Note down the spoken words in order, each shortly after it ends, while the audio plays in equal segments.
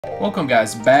Welcome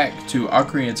guys back to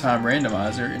Ocarina Time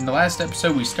Randomizer. In the last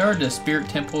episode we started the Spirit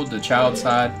Temple, the child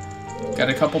side,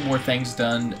 got a couple more things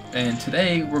done, and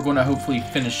today we're going to hopefully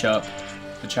finish up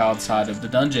the child side of the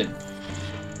dungeon.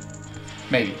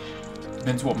 Maybe.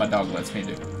 Depends what my dog lets me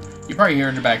do. You probably hear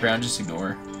in the background, just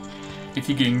ignore her. If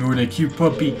you can ignore that cute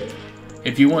puppy.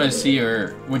 If you want to see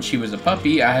her when she was a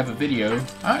puppy, I have a video.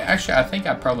 I think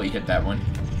I probably hit that one.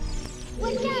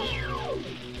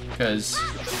 Because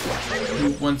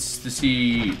who wants to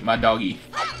see my doggy?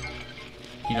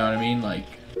 You know what I mean? Like,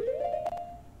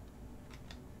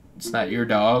 it's not your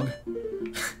dog.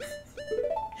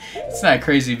 It's not a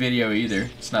crazy video either.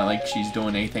 It's not like she's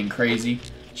doing anything crazy.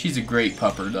 She's a great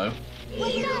pupper though.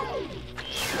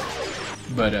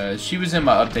 But she was in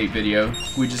my update video.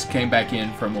 We just came back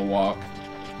in from a walk,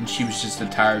 and she was just a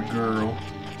tired girl.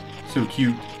 So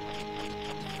cute.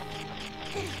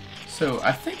 So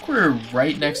I think we're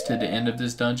right next to the end of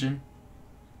this dungeon.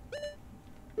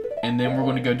 And then we're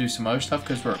going to go do some other stuff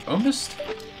because we're almost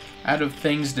out of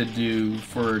things to do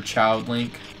for Child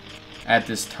Link at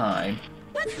this time.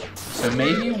 So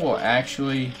maybe we'll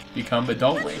actually become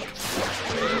Adult Link,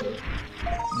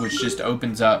 which just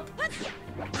opens up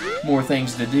more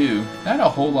things to do. Not a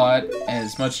whole lot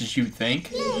as much as you'd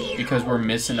think, because we're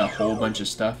missing a whole bunch of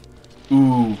stuff.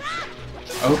 Ooh,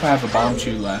 I hope I have a bomb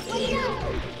chew left.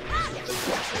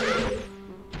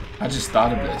 I just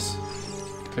thought of this.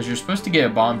 Because you're supposed to get a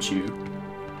bomb chew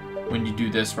when you do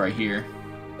this right here.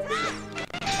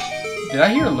 Did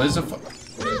I hear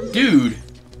Elizabeth? Dude!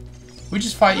 We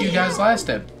just fought you guys last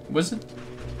was it?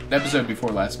 The episode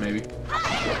before last, maybe.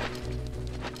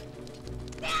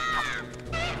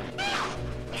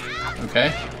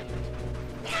 Okay.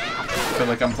 I feel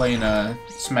like I'm playing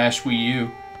Smash Wii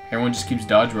U. Everyone just keeps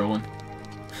dodge rolling.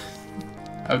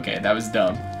 Okay, that was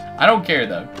dumb. I don't care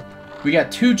though. We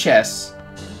got 2 chests.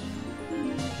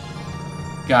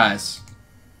 Guys.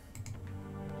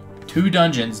 2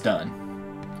 dungeons done.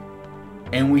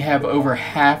 And we have over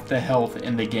half the health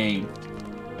in the game.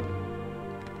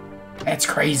 That's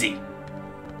crazy.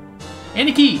 And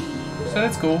a key. So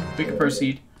that's cool. We can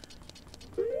proceed.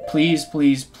 Please,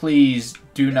 please, please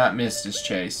do not miss this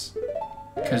chase.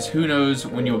 Because who knows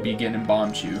when you'll be getting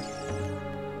bomb chew.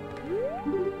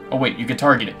 Oh wait, you can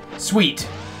target it. Sweet.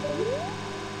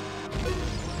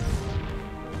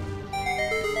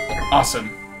 Awesome.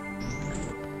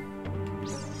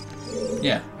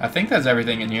 Yeah, I think that's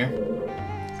everything in here.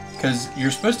 Because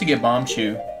you're supposed to get bomb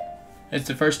chew. It's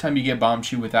the first time you get bomb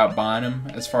chew without buying them,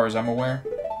 as far as I'm aware.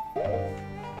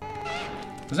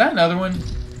 Was that another one?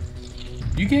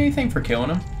 Do you get anything for killing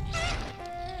them?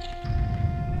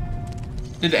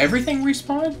 Did everything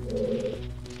respawn?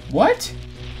 What?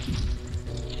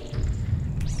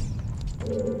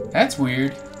 That's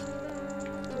weird.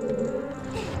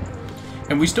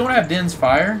 And we still don't have Din's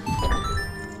fire.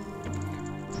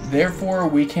 Therefore,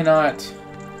 we cannot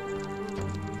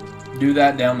do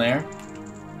that down there.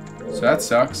 So that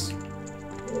sucks.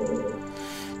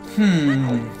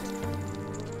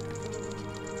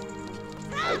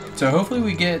 So hopefully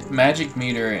we get Magic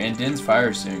Meter and Din's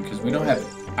fire soon, because we don't have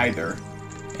either.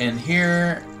 And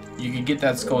here, you can get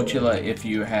that Skulltula if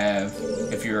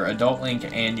you're Adult Link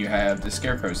and you have the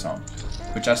Scarecrow song,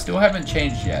 which I still haven't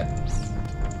changed yet.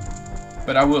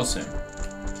 But I will soon.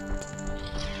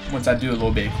 Once I do a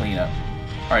little bit of cleanup.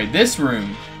 Alright, this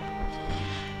room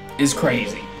is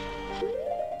crazy.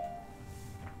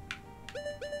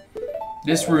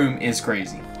 This room is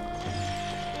crazy.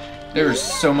 There is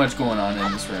so much going on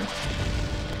in this room.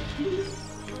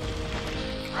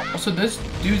 Also, those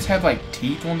dudes have like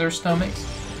teeth on their stomachs.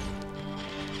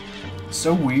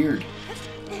 So weird.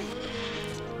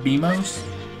 Beamos?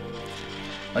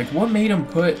 Like, what made them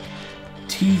put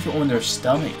teeth on their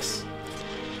stomachs?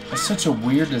 That's such a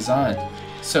weird design.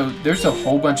 So there's a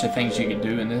whole bunch of things you can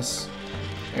do in this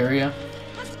area.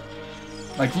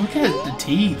 Like, look at the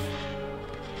teeth.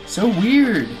 So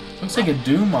weird. Looks like a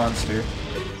Doom monster.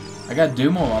 I got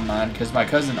Doom on my mind because my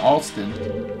cousin Alston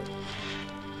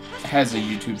has a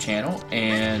YouTube channel,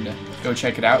 and go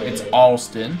check it out. It's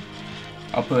Alston.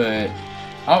 I'll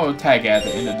tag it at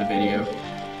the end of the video.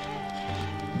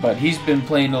 But he's been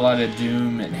playing a lot of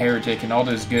Doom and Heretic and all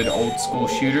those good old school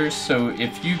shooters. So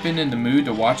if you've been in the mood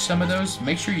to watch some of those,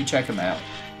 make sure you check him out,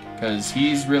 because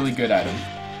he's really good at them.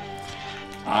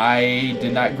 I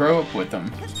did not grow up with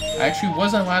them. I actually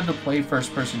wasn't allowed to play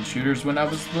first-person shooters when I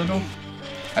was little.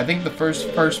 I think the first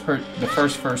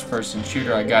first-person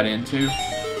shooter I got into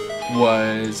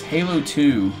was Halo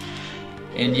 2.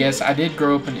 And yes, I did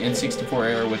grow up in the N64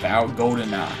 era without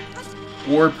GoldenEye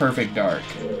or Perfect Dark.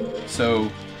 So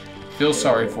feel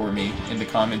sorry for me in the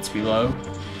comments below.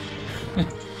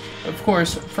 of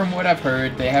course, from what I've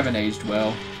heard, they haven't aged well.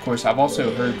 Of course, I've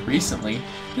also heard recently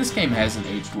this game hasn't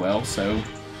aged well, so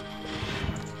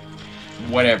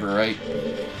whatever, right?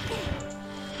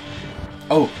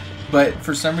 Oh, but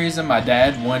for some reason my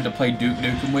dad wanted to play Duke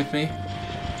Nukem with me,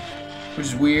 which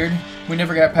is weird. We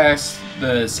never got past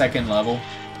the second level,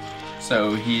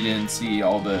 so he didn't see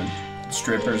all the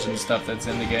strippers and stuff that's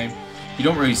in the game. You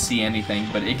don't really see anything,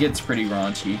 but it gets pretty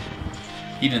raunchy.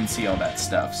 He didn't see all that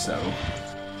stuff, so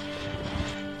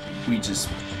we just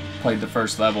played the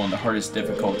first level in the hardest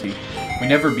difficulty. We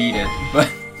never beat it,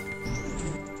 but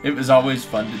it was always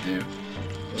fun to do.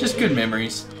 Just good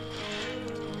memories.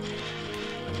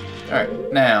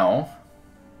 Alright, now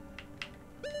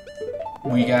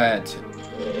we got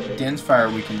Dense Fire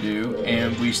we can do,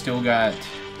 and we still got...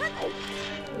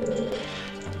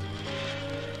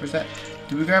 Where's that?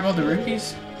 Did we grab all the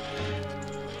rupees?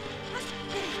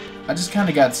 I just kind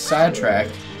of got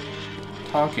sidetracked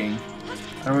talking.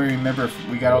 I don't really remember if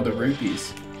we got all the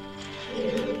rupees.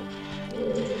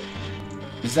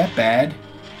 Is that bad?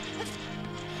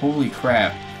 Holy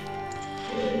crap.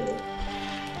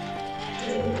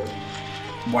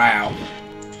 Wow.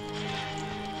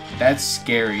 That's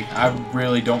scary. I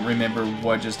really don't remember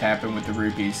what just happened with the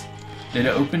rupees. Did it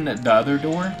open the other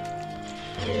door?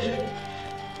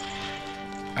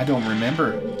 I don't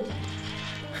remember.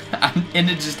 And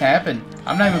it just happened.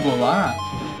 I'm not even gonna lie.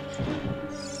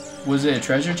 Was it a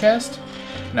treasure chest?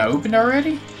 And I opened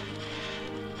already?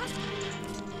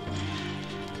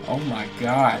 Oh my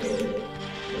god.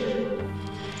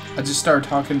 I just started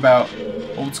talking about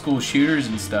old school shooters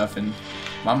and stuff, and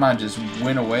my mind just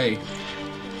went away.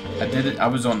 I did it. I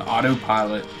was on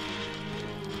autopilot.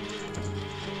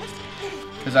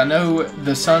 Because I know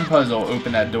the sun puzzle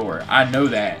opened that door. I know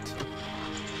that.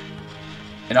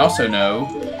 And also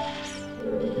know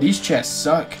these chests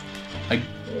suck. Like,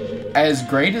 as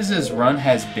great as this run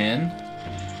has been,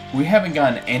 we haven't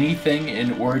gotten anything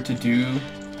in order to do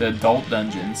the adult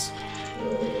dungeons.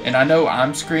 And I know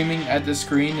I'm screaming at the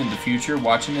screen in the future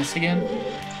watching this again.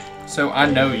 So I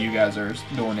know you guys are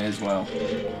doing it as well.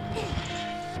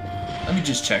 Let me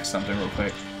just check something real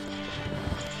quick.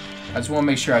 I just want to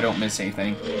make sure I don't miss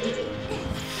anything.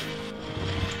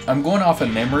 I'm going off of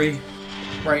memory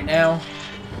right now.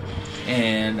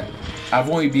 And I've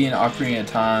only been in Ocarina of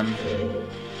Time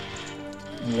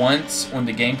once on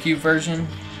the GameCube version.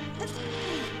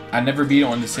 I never beat it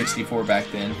on the 64 back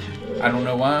then. I don't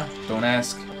know why. Don't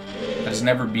ask. I just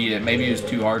never beat it. Maybe it was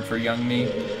too hard for young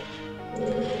me.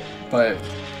 But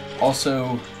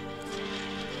also,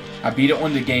 I beat it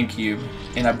on the GameCube,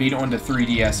 and I beat it on the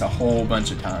 3DS a whole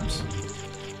bunch of times.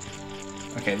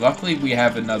 Okay, luckily we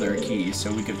have another key,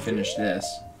 so we can finish this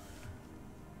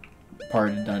part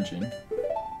of the dungeon.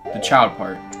 The child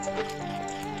part.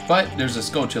 But there's a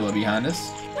Skulltula behind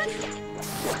us.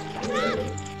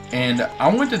 And I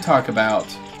want to talk about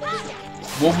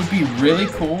what would be really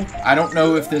cool. I don't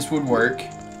know if this would work,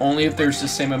 only if there's the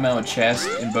same amount of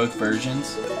chests in both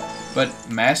versions. But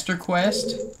Master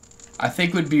Quest, I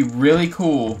think would be really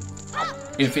cool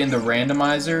if in the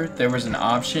randomizer there was an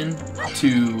option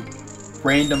to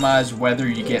randomize whether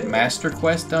you get Master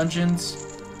Quest dungeons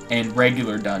and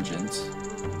regular dungeons.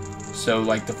 So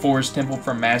like the Forest Temple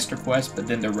from Master Quest, but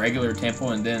then the regular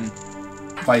temple, and then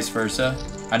vice versa.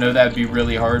 I know that would be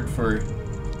really hard for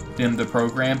them to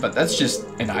program, but that's just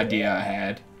an idea I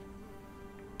had.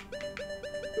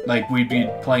 Like, we'd be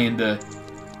playing the...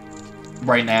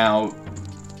 Right now,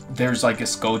 there's like a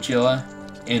Skulltula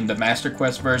in the Master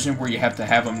Quest version where you have to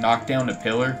have them knock down a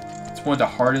pillar. It's one of the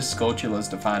hardest Skulltulas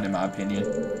to find, in my opinion.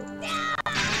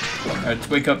 Alright, let's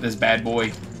wake up this bad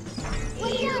boy.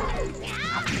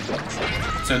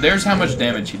 So there's how much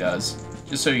damage he does.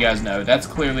 Just so you guys know. That's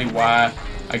clearly why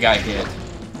I got hit.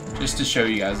 Just to show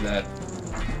you guys that.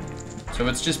 So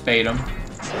let's just bait him.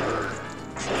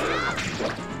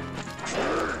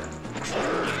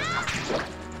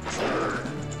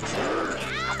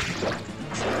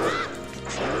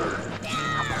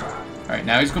 Alright,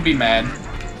 now he's gonna be mad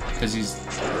because he's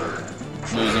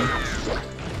losing.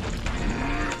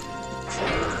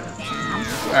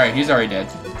 Alright, he's already dead.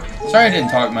 Sorry I didn't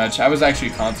talk much. I was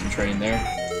actually concentrating there.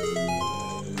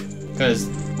 Because,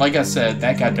 like I said,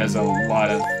 that guy does a lot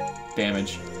of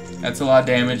damage. That's a lot of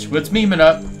damage. Let's meme it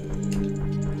up.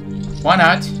 Why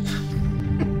not?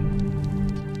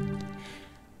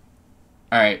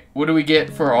 Alright, what do we get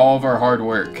for all of our hard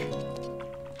work?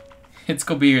 It's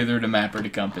gonna be either the map or the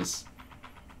compass.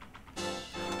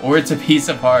 Or it's a piece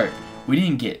of art. We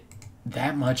didn't get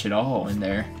that much at all in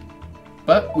there.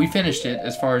 But we finished it,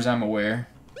 as far as I'm aware.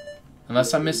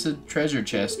 Unless I missed a treasure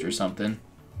chest or something.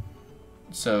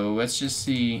 So, let's just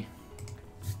see.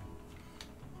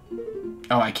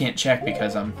 Oh, I can't check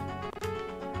because I'm...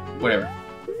 Whatever.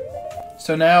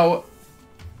 So now,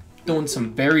 doing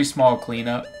some very small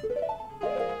cleanup.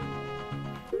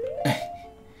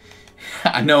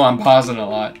 I know I'm pausing a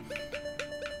lot.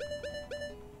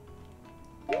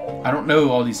 I don't know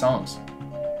all these songs.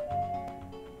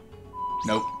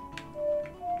 Nope.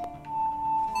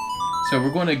 So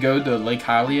we're going to go to Lake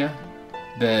Hylia,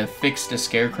 the Fix the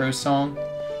Scarecrow song,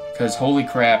 because holy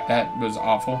crap, that was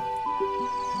awful.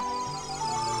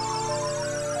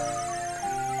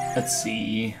 Let's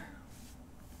see.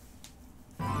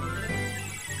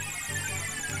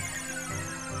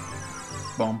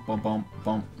 Bump, bump, bump,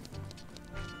 bump.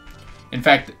 In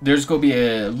fact, there's going to be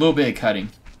a little bit of cutting.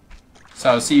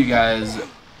 So I'll see you guys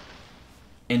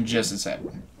in just a sec.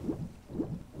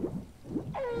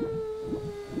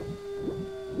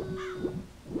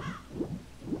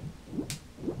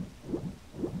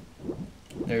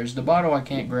 There's the bottle I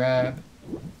can't grab.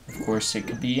 Of course, it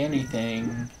could be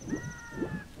anything.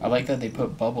 I like that they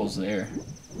put bubbles there.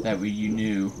 That way you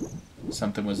knew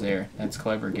something was there. That's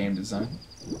clever game design.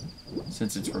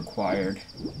 Since it's required.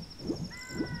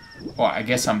 Well, I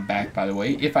guess I'm back, by the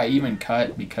way. If I even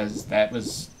cut, because that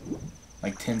was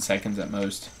like 10 seconds at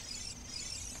most.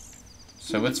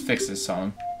 So let's fix this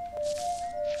song.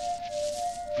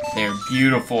 They're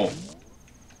beautiful.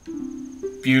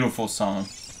 Beautiful song.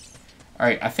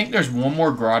 Alright, I think there's one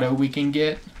more grotto we can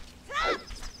get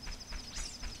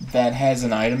that has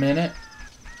an item in it.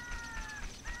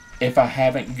 If I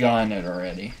haven't gotten it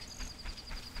already.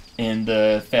 In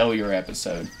the failure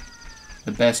episode.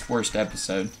 The best worst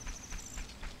episode.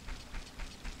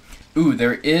 Ooh,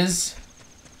 there is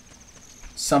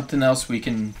something else we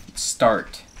can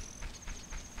start.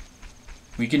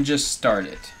 We can just start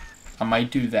it. I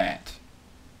might do that.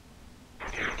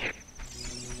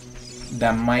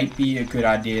 That might be a good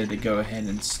idea to go ahead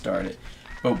and start it.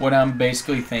 But what I'm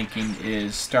basically thinking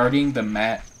is starting the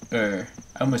I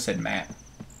almost said map.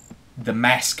 The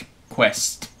mask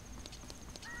quest.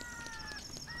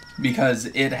 Because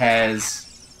it has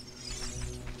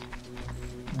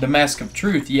the Mask of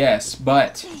Truth, yes,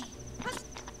 but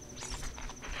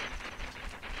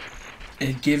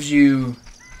it gives you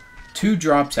 2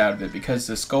 drops out of it, because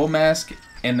the Skull Mask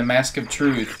and the Mask of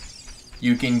Truth,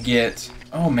 you can get...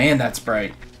 Oh man, that's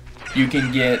bright. You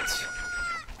can get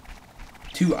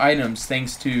 2 items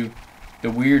thanks to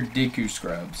the weird Deku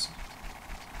scrubs.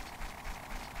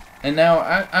 And now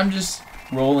I'm just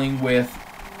rolling with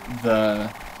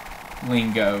the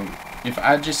lingo. If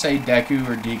I just say Deku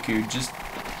or Deku, just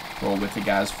roll with the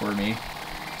guys for me.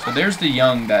 So there's the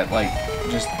young that like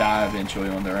just die eventually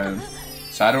on their own.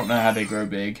 So I don't know how they grow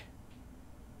big.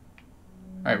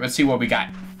 Alright, let's see what we got.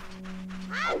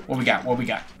 What we got? What we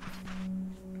got?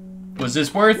 Was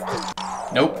this worth?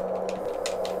 Nope.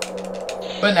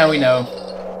 But now we know.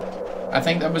 I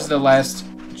think that was the last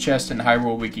chest in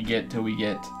Hyrule we could get till we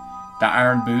get the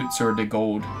iron boots or the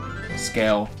gold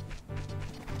scale.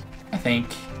 I think.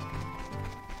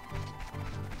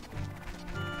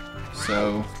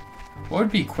 So, what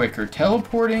would be quicker?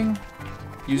 Teleporting?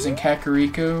 Using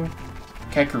Kakariko?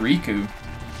 Kakariko?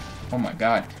 Oh my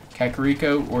god.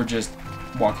 Kakariko, or just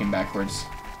walking backwards?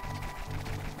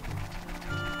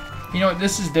 You know what?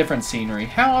 This is different scenery.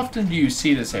 How often do you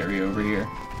see this area over here?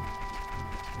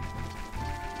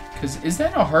 Because is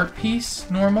that a heart piece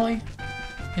normally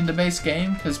in the base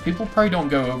game? Because people probably don't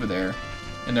go over there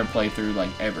in their playthrough like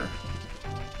ever.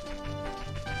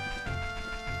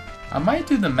 I might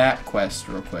do the map quest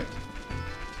real quick.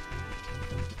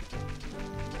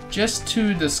 Just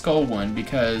to the skull one,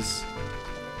 because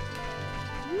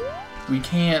we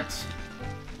can't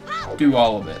do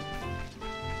all of it.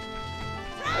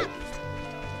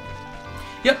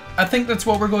 Yep, I think that's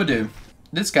what we're going to do.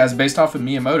 This guy's based off of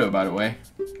Miyamoto, by the way.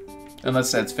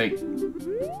 Unless that's fake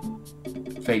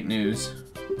news.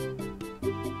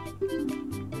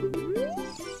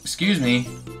 Excuse me.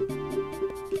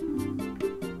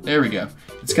 There we go.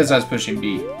 It's because I was pushing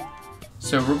B.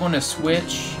 So we're going to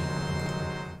switch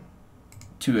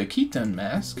to a Keaton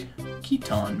mask.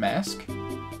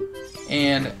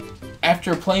 And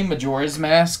after playing Majora's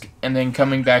Mask and then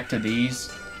coming back to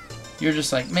these, you're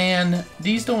just like, man,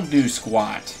 these don't do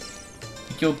squat.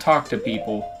 Like, you'll talk to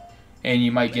people and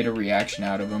you might get a reaction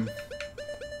out of them.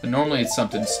 But normally it's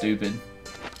something stupid.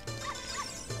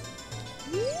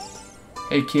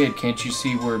 Hey kid, can't you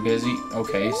see we're busy?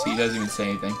 Okay, see, he doesn't even say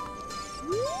anything.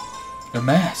 A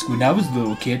mask. When I was a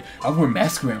little kid, I wore a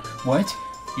mask around. What?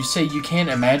 You say you can't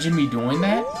imagine me doing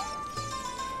that?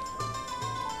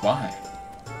 Why?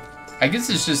 I guess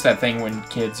it's just that thing when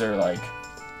kids are like,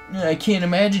 I can't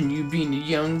imagine you being a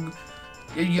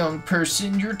young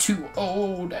person. You're too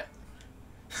old.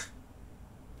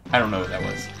 I don't know what that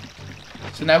was.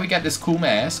 So now we got this cool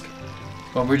mask.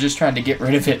 But we're just trying to get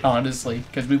rid of it, honestly.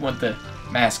 Because we want the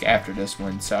mask after this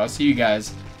one. So I'll see you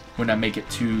guys when I make it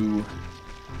to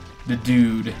the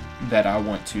dude that I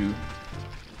want to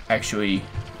actually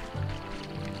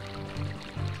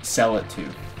sell it to.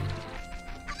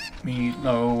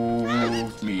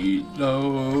 Meatloaf,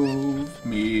 meatloaf,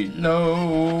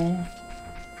 meatloaf.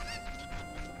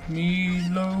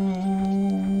 Meatloaf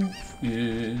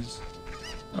is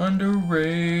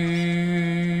underrated.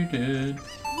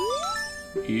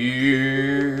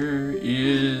 Here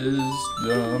is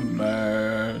the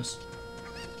mask.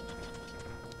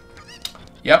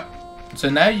 Yep. So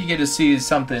now you get to see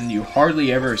something you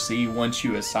hardly ever see once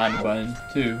you assign a button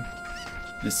to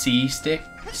the C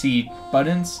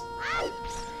buttons.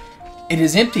 It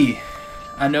is empty.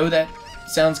 I know that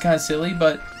sounds kind of silly,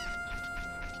 but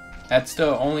that's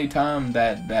the only time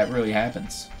that really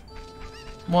happens.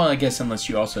 Well, I guess unless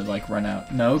you also like run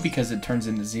out. No, because it turns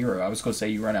into 0. I was going to say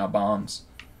you run out bombs,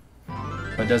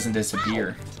 but it doesn't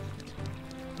disappear.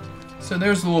 So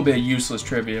there's a little bit of useless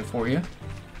trivia for you.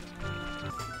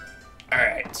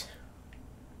 Alright.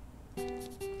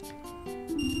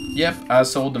 Yep, I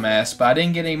sold the mask, but I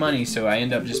didn't get any money, so I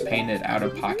ended up just paying it out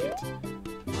of pocket.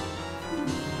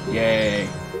 Yay.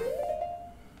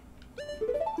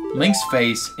 Link's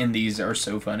face in these are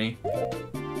so funny.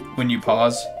 When you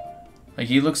pause. Like,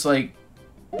 he looks like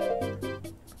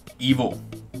evil.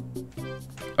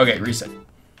 Okay, reset.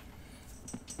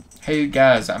 Hey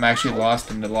guys, I'm actually lost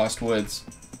in the Lost Woods.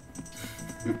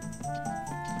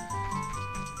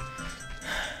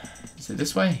 Is it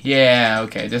this way? Yeah,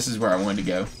 okay, this is where I wanted to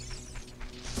go.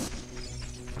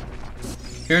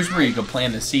 Here's where you can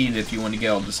plant a seed if you want to get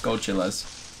all the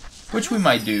Skulltulas, which we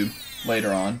might do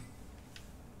later on.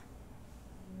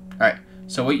 Alright,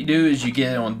 so what you do is you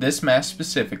get on this map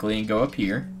specifically and go up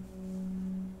here.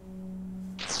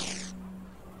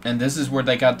 And this is where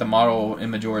they got the model in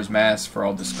Majora's Mask for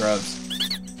all the scrubs.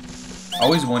 I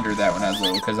always wondered that when I was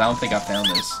little, because I don't think I found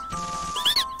this.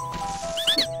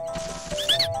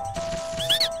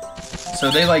 So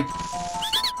they like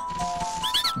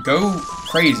go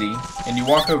crazy, and you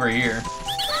walk over here,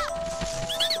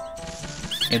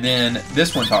 and then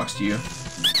this one talks to you.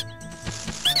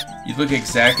 You look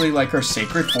exactly like our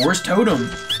Sacred Forest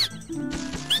Totem.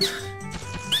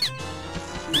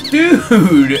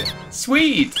 Dude!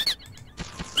 Sweet!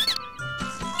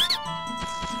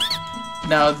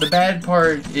 Now, the bad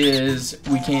part is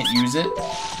we can't use it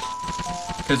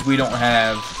because we don't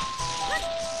have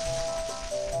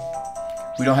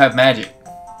magic.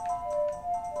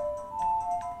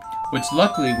 Which,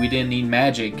 luckily, we didn't need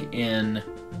magic in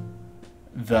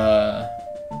the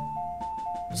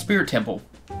Spirit Temple,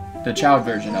 the child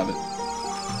version of it.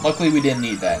 Luckily, we didn't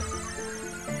need that.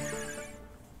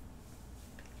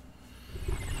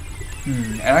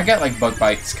 And I got like bug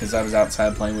bites because I was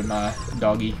outside playing with my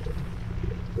doggy.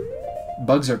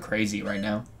 Bugs are crazy right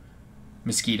now.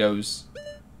 Mosquitoes.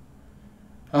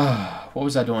 What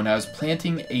was I doing? I was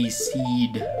planting a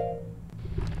seed.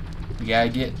 We gotta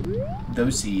get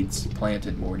those seeds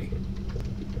planted, Morty.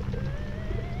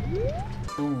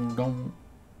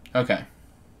 Okay.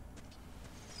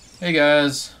 Hey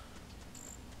guys.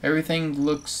 Everything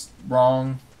looks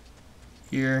wrong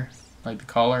here. Like the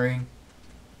coloring.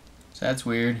 So that's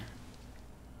weird.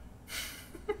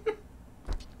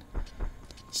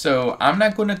 So I'm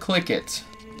not going to click it.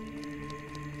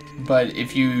 But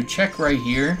if you check right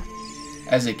here,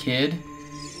 as a kid,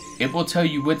 it will tell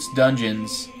you which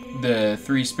dungeons the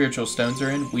 3 spiritual stones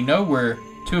are in. We know where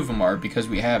 2 of them are because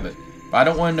we have it. But I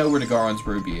don't want to know where the Garon's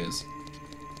Ruby is.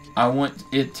 I want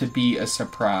it to be a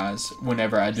surprise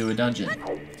whenever I do a dungeon.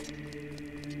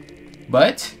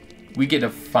 But we get to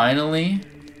finally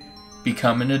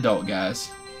become an adult, guys.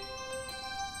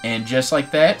 And just like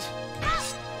that,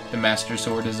 the Master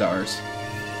Sword is ours.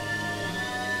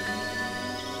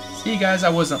 See, guys, I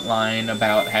wasn't lying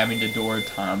about having the door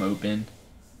time open.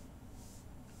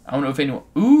 I don't know if anyone...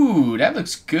 Ooh, that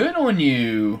looks good on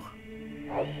you.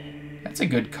 That's a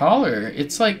good color.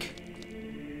 It's like...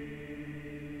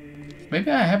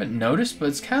 Maybe I haven't noticed, but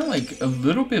it's kind of like a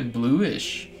little bit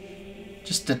bluish.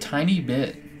 Just a tiny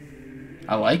bit.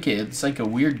 I like it. It's like a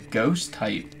weird ghost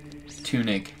type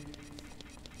tunic.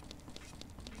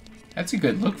 That's a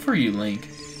good look for you, Link.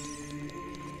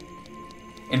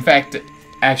 In fact...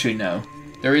 Actually, no.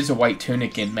 There is a white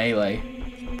tunic in Melee.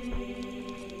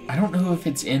 I don't know if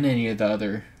it's in any of the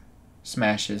other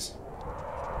Smashes.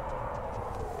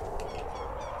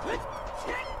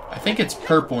 I think it's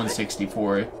purple in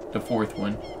 64, the 4th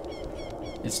one.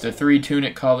 It's the 3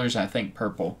 tunic colors, I think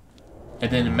purple.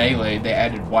 And then in Melee, they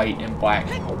added white and black.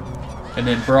 And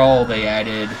then Brawl, they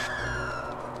added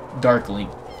Dark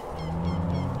Link.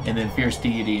 And then Fierce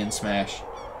Deity and Smash.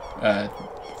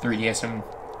 3DS and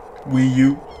Wii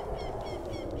U.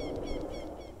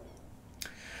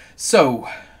 So,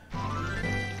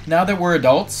 now that we're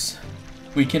adults,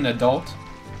 we can adult.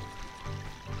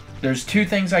 There's 2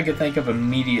 things I could think of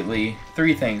immediately.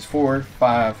 3 things. 4,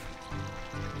 5.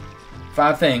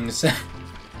 5 things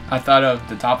I thought of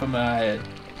the top of my head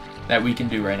that we can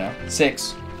do right now.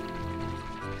 6.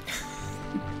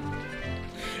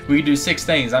 We can do 6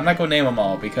 things. I'm not going to name them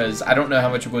all because I don't know how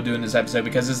much we're going to do in this episode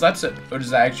because this episode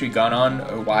has actually gone on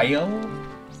a while.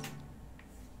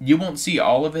 You won't see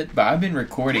all of it, but I've been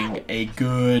recording a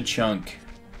good chunk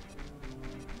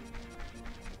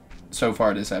so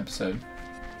far this episode.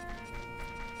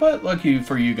 But lucky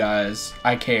for you guys,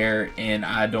 I care and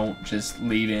I don't just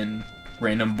leave in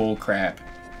random bull crap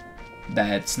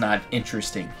that's not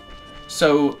interesting.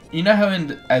 So, you know how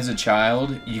as a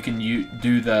child you can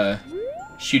do the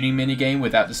shooting minigame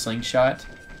without the slingshot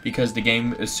because the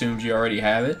game assumes you already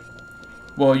have it?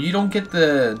 Well, you don't get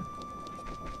the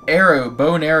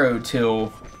bow and arrow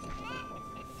till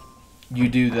you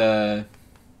do the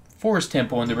Forest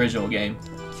Temple in the original game.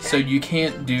 So you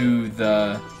can't do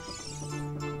the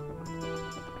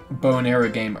bow and arrow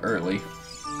game early.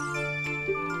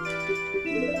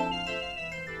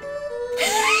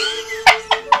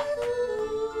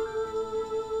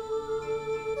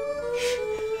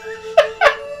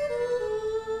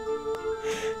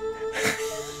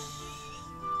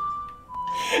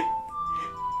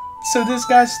 So this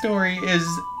guy's story is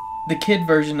the kid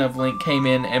version of Link came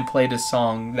in and played a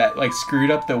song that like screwed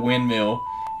up the windmill.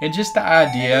 And just the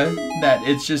idea that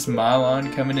it's just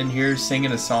Mylon coming in here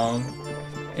singing a song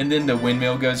and then the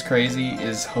windmill goes crazy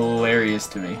is hilarious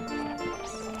to me.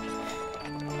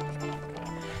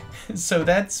 So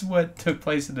that's what took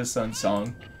place in the Sun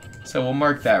song. So we'll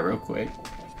mark that real quick.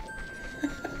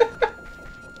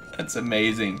 That's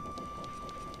amazing.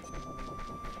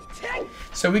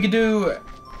 So we could do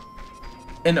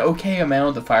an okay amount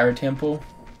of the Fire Temple.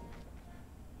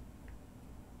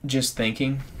 Just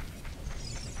thinking.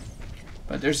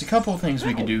 But there's a couple of things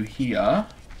we can do here.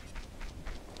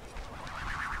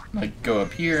 Like go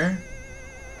up here.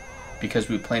 Because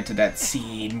we planted that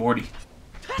seed, Morty.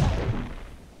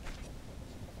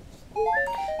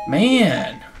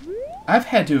 Man! I've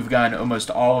had to have gotten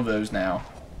almost all of those now.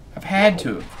 I've had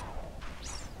to have.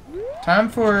 Time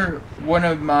for one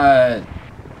of my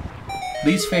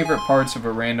least favorite parts of a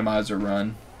randomizer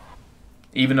run.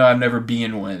 Even though I've never been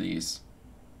in one of these.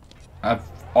 I've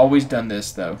always done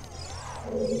this though.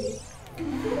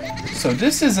 So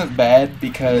this isn't bad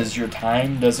because your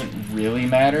time doesn't really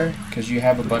matter because you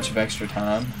have a bunch of extra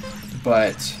time.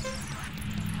 But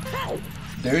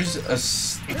there's a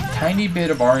tiny bit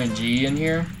of RNG in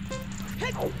here.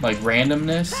 Like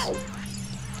randomness.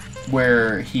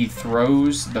 Where he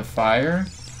throws the fire.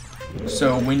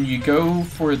 So when you go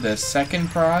for the second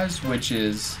prize, which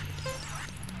is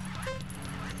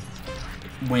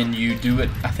when you do it,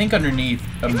 I think underneath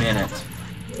a minute.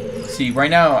 See,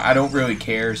 right now I don't really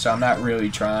care, so I'm not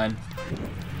really trying.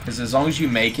 Because as long as you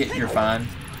make it, you're fine.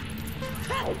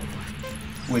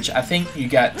 Which I think you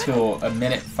got till a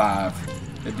minute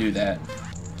 5 to do that.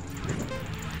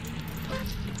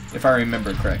 If I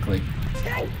remember correctly.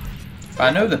 But I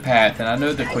know the path and I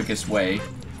know the quickest way.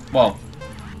 Well,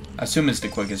 I assume it's the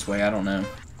quickest way, I don't know.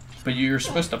 But you're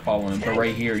supposed to follow him, but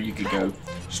right here you could go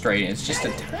straight. It's just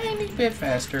a tiny bit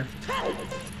faster.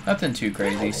 Nothing too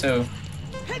crazy, so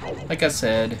like I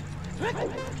said,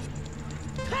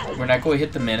 we're not going to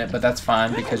hit the minute, but that's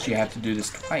fine because you have to do this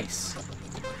twice.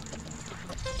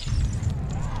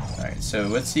 Alright, so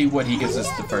let's see what he gives us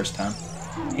the first time.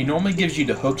 He normally gives you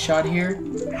the hook shot here,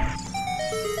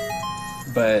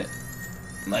 but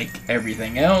like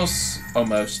everything else,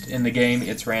 almost, in the game,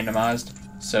 it's randomized.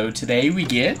 So today we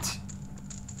get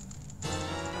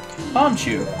Bomb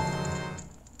Chew.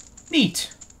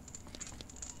 Neat.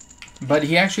 But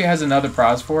he actually has another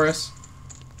prize for us.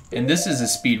 And this is a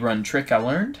speedrun trick I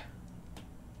learned.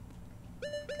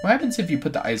 What happens if you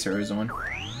put the ice arrows on?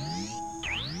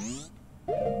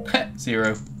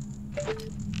 0.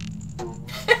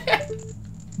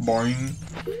 Boring.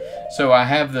 So I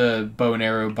have the bow and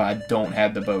arrow, but I don't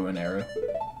have the bow and arrow.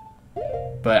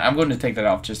 But I'm going to take that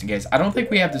off just in case. I don't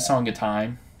think we have the Song of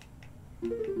Time.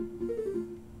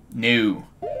 No.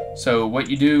 So what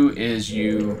you do is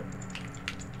you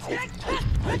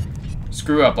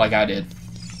screw up like I did.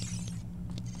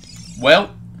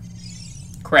 Well,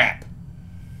 crap.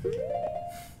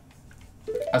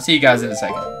 I'll see you guys in a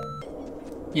second.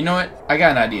 You know what? I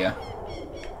got an idea.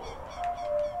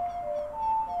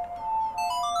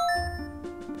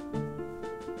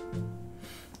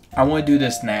 I want to do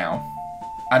this now.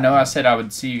 I know I said I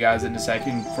would see you guys in a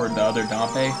second for the other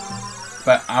Dante,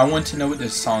 but I want to know what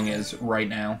this song is right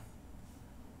now.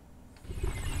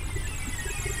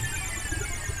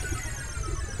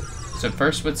 So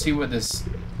first, let's see what this...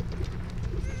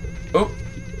 Oh,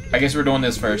 I guess we're doing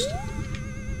this first.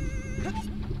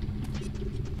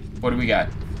 What do we got?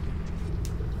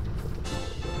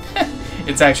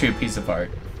 It's actually a piece of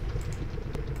art.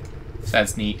 So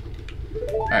that's neat.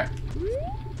 Alright.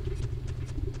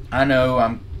 I know,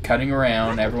 I'm cutting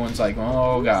around. Everyone's like,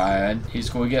 oh god, he's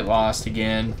going to get lost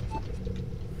again.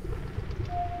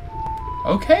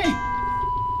 Okay.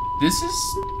 This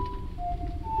is...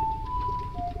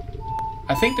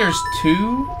 I think there's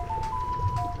 2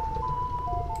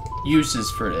 uses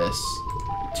for this.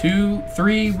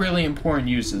 3 really important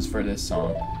uses for this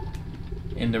song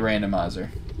in the randomizer.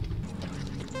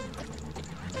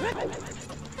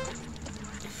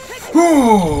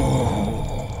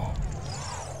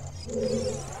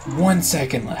 1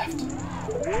 second left.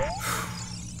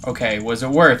 Okay, was it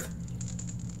worth?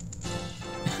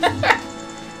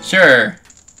 Sure.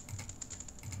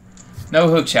 No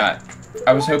hook shot.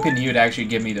 I was hoping he would actually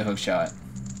give me the hook shot.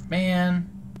 Man.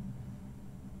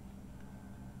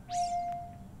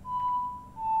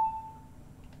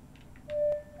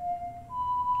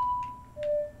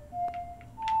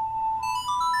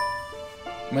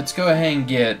 Let's go ahead and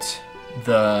get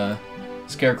the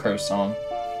Scarecrow song,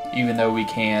 even though we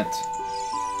can't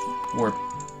warp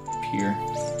here.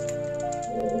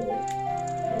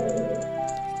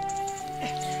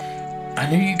 I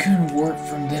knew you couldn't warp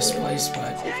from this place,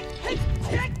 but...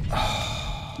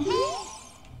 Oh.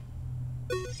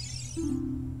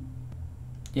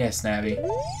 Yes, Navi.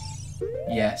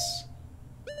 Yes.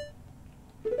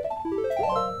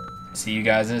 See you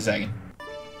guys in a second.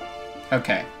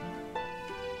 Okay.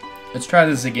 Let's try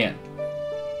this again.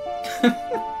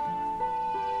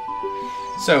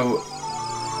 So,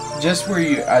 just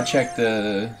where I checked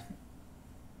the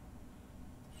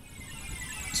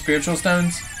spiritual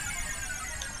stones,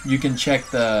 you can check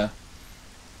the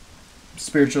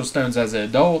spiritual stones as an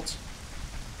adult.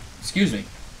 Excuse me.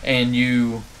 And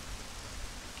you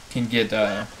can get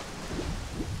the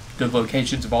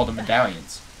locations of all the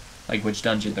medallions, like which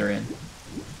dungeon they're in.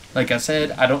 Like I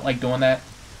said, I don't like doing that.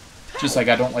 Just like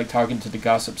I don't like talking to the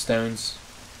gossip stones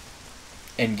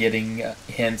and getting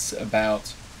hints about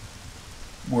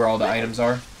where all the items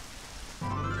are.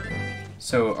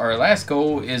 So our last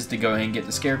goal is to go ahead and get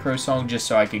the Scarecrow song just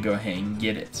so I could go ahead and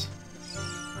get it.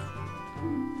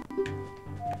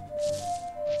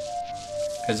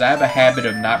 Because I have a habit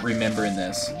of not remembering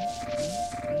this.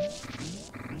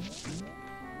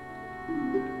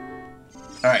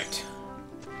 Alright.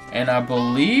 And I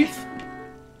believe...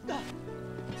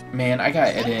 Man, I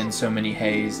gotta edit in so many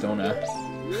hays, don't I?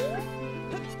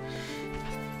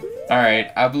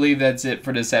 Alright, I believe that's it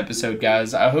for this episode,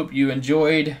 guys. I hope you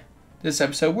enjoyed this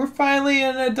episode. We're finally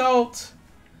an adult!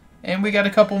 And we got a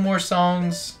couple more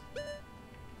songs.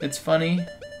 It's funny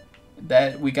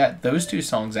that we got those 2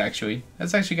 songs, actually.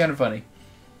 That's actually kind of funny.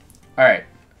 Alright.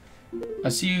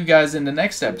 I'll see you guys in the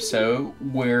next episode,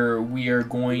 where we are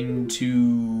going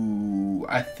to,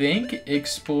 I think,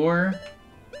 explore...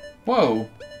 Whoa.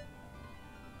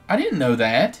 I didn't know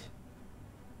that.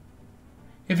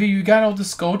 If you got all the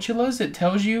Skulltulas, it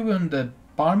tells you on the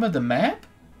bottom of the map?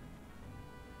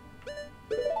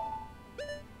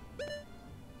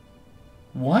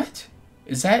 What?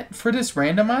 Is that for this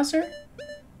randomizer?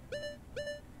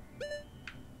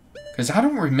 Because I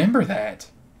don't remember that.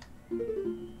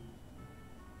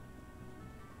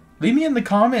 Leave me in the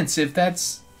comments if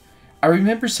that's... I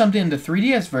remember something in the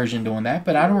 3DS version doing that,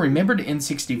 but I don't remember the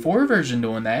N64 version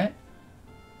doing that.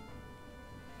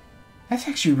 That's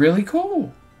actually really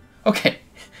cool. Okay,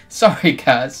 sorry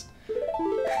guys.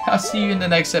 I'll see you in the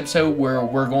next episode where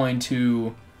we're going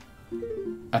to,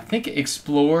 I think,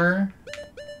 explore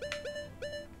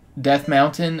Death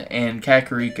Mountain and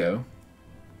Kakariko.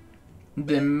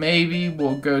 Then maybe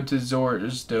we'll go to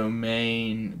Zotr's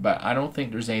domain, but I don't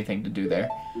think there's anything to do there.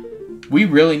 We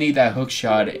really need that hook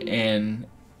shot, and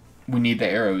we need the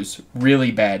arrows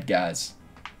really bad, guys.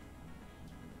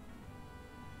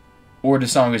 Or the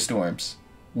Song of Storms.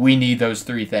 We need those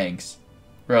 3 things.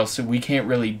 Or else we can't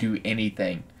really do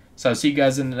anything. So I'll see you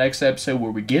guys in the next episode where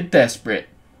we get desperate.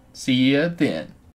 See ya then.